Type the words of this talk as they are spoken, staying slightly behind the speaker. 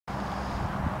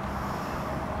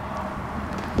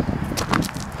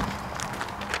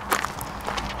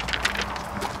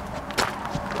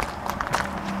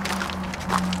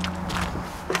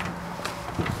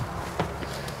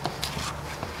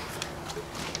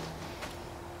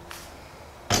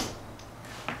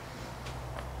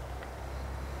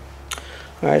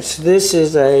Alright, so this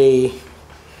is a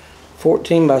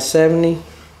 14 by 70.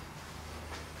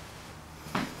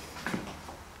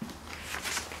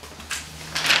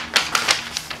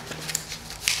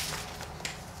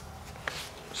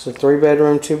 It's a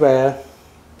 3-bedroom, 2-bath.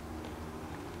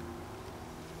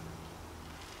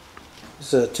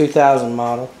 It's a 2000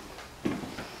 model.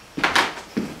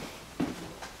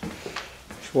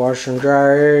 It's washer and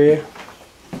dryer area.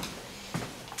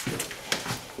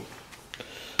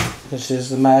 This is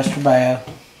the master bath.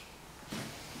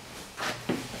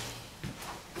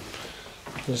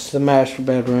 This is the master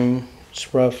bedroom.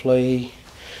 It's roughly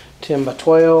 10 by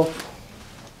 12.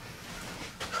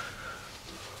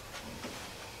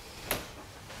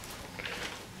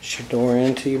 It's your door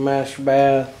into your master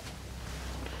bath.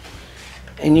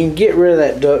 And you can get rid of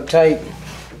that duct tape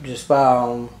just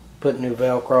by putting new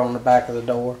Velcro on the back of the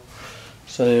door.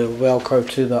 So it'll Velcro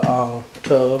to the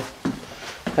tub.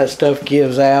 That stuff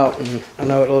gives out, and I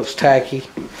know it looks tacky.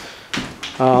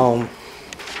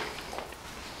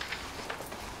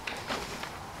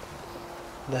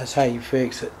 That's how you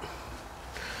fix it.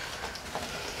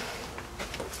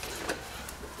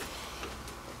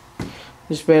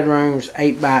 This bedroom's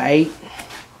 8 by 8.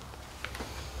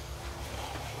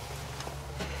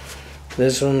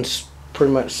 This one's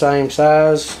pretty much the same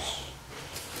size.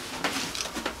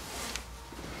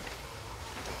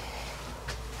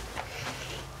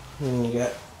 And you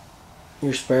got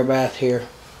your spare bath here.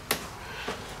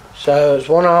 So it's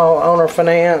one owner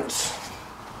finance.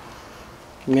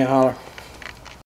 Give me a holler.